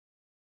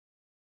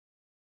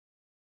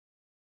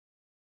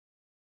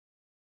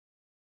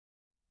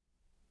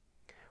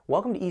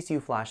Welcome to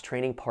Ecu Flash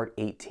Training Part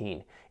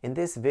 18. In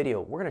this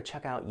video, we're going to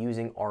check out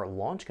using our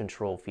launch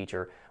control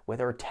feature with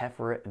our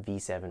Tephra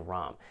V7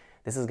 ROM.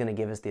 This is going to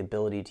give us the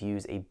ability to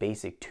use a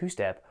basic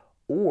two-step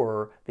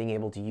or being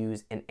able to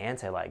use an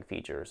anti-lag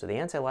feature. So the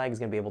anti-lag is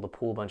going to be able to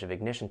pull a bunch of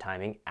ignition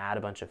timing, add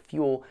a bunch of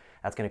fuel.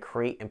 That's going to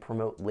create and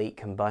promote late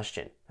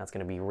combustion. That's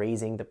going to be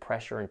raising the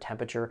pressure and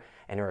temperature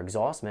in our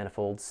exhaust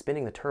manifold,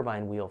 spinning the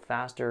turbine wheel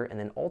faster, and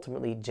then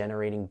ultimately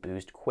generating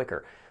boost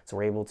quicker. So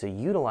we're able to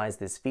utilize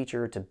this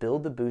feature to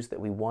build the boost that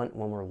we want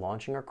when we're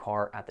launching our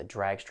car at the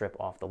drag strip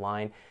off the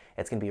line.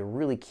 It's going to be a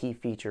really key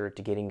feature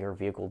to getting your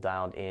vehicle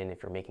dialed in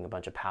if you're making a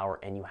bunch of power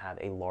and you have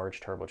a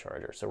large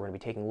turbocharger. So we're going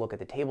to be taking a look at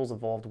the tables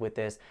involved with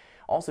this,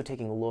 also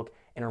taking a look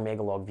in our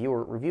Megalog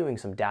viewer, reviewing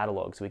some data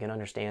logs so we can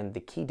understand the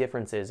key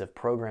differences of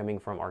programming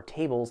from our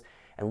tables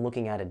and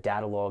looking at a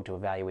data log to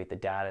evaluate the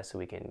data so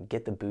we can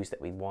get the boost that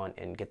we want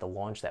and get the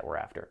launch that we're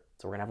after.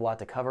 So we're going to have a lot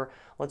to cover.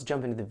 Let's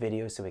jump into the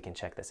video so we can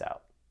check this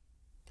out.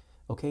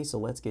 Okay, so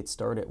let's get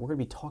started. We're going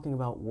to be talking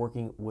about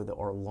working with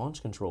our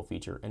launch control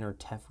feature in our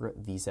Tephra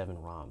V7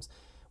 ROMs.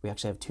 We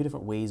actually have two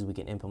different ways we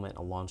can implement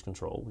a launch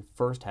control. We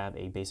first have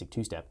a basic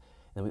two-step,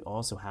 and then we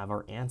also have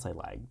our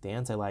anti-lag. The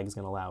anti-lag is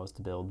going to allow us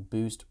to build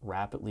boost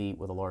rapidly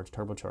with a large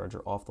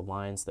turbocharger off the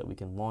line so that we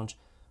can launch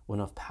with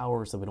enough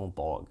power so we don't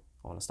bog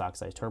on a stock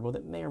size turbo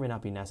that may or may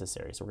not be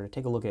necessary. So we're going to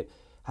take a look at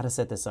how to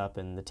set this up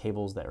and the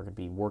tables that are going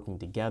to be working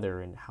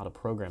together and how to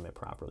program it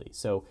properly.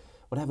 So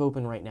what I have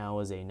open right now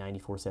is a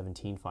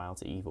 9417 file.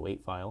 It's an Evo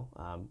 8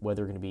 file.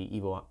 Whether going to be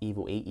Evo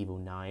 8, Evo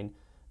 9,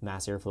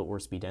 mass airflow, or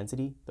speed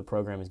density, the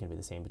program is going to be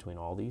the same between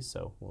all these,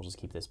 so we'll just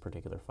keep this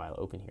particular file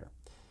open here.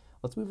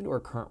 Let's move into our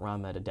current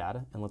ROM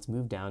metadata, and let's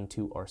move down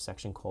to our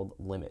section called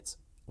limits.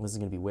 And this is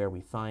going to be where we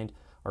find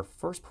our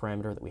first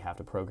parameter that we have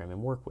to program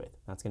and work with.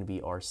 That's going to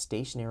be our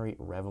stationary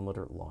rev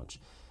limiter launch.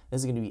 This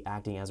is going to be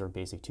acting as our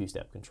basic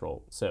two-step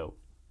control. So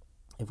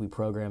if we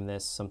program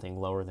this something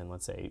lower than,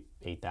 let's say,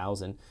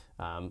 8,000,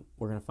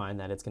 we're going to find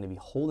that it's going to be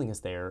holding us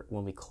there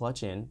when we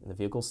clutch in and the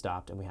vehicle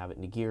stopped and we have it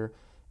into gear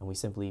and we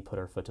simply put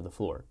our foot to the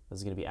floor. This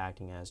is going to be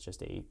acting as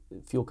just a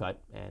fuel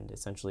cut and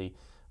essentially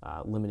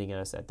limiting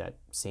us at that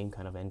same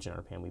kind of engine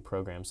RPM we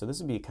programmed. So this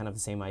would be kind of the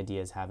same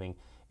idea as having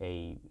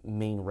a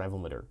main rev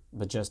limiter,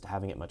 but just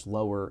having it much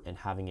lower and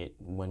having it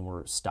when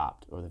we're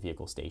stopped or the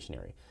vehicle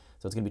stationary.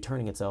 So it's going to be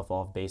turning itself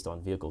off based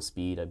on vehicle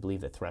speed. I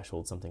believe the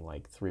threshold is something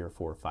like 3 or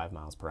 4 or 5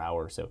 miles per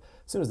hour. So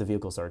as soon as the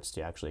vehicle starts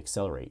to actually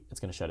accelerate, it's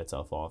going to shut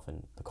itself off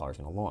and the car is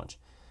going to launch.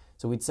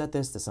 So we'd set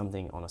this to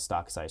something on a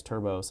stock size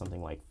turbo,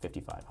 something like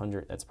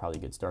 5500. That's probably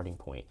a good starting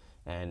point,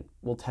 and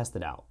we'll test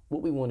it out.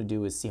 What we want to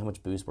do is see how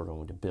much boost we're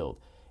going to build.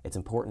 It's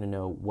important to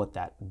know what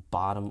that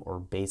bottom or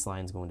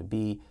baseline is going to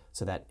be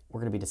so that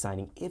we're going to be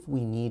deciding if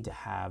we need to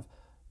have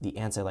the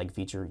anti-lag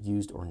feature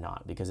used or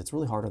not, because it's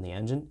really hard on the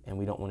engine and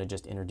we don't want to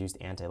just introduce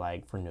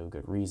anti-lag for no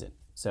good reason.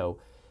 So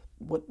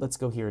let's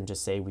go here and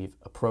just say we've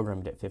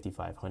programmed it at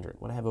 5500.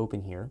 What I have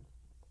open here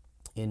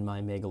in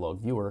my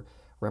Megalog viewer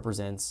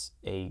represents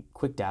a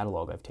quick data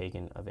log I've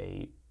taken of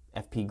a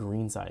FP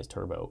green size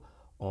turbo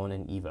on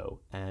an Evo,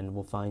 and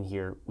we'll find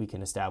here we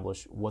can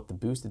establish what the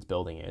boost it's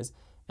building is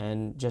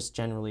and just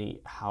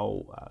generally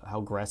how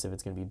aggressive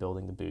it's going to be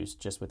building the boost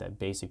just with that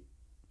basic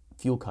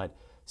fuel cut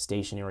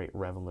stationary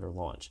rev limiter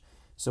launch.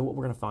 So what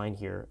we're going to find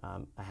here,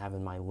 I have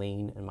in my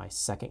lane and my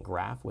second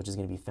graph, which is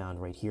going to be found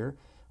right here.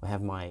 I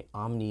have my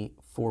Omni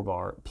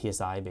 4-bar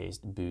PSI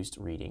based boost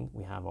reading.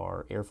 We have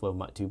our airflow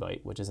MUT 2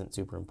 byte, which isn't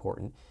super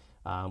important.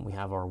 We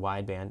have our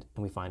wideband,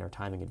 and we find our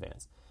timing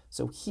advance.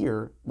 So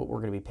here, what we're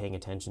going to be paying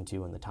attention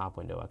to in the top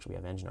window, actually we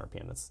have engine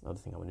RPM. That's another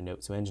thing I want to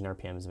note. So engine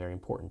RPM is very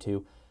important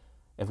too.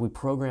 If we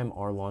program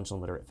our launch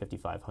limiter at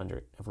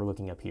 5500, if we're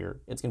looking up here,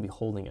 it's going to be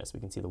holding us.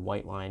 We can see the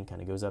white line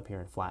kind of goes up here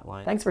and flat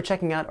line. Thanks for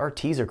checking out our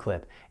teaser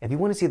clip. If you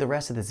want to see the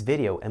rest of this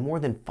video and more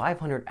than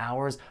 500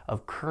 hours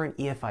of current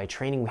EFI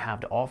training we have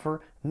to offer,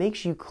 make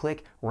sure you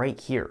click right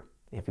here.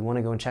 If you want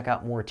to go and check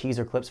out more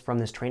teaser clips from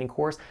this training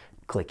course,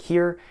 click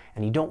here,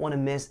 and you don't want to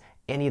miss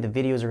any of the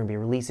videos we're going to be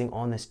releasing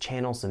on this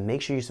channel, so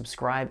make sure you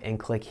subscribe and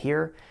click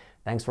here.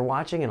 Thanks for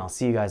watching, and I'll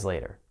see you guys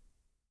later.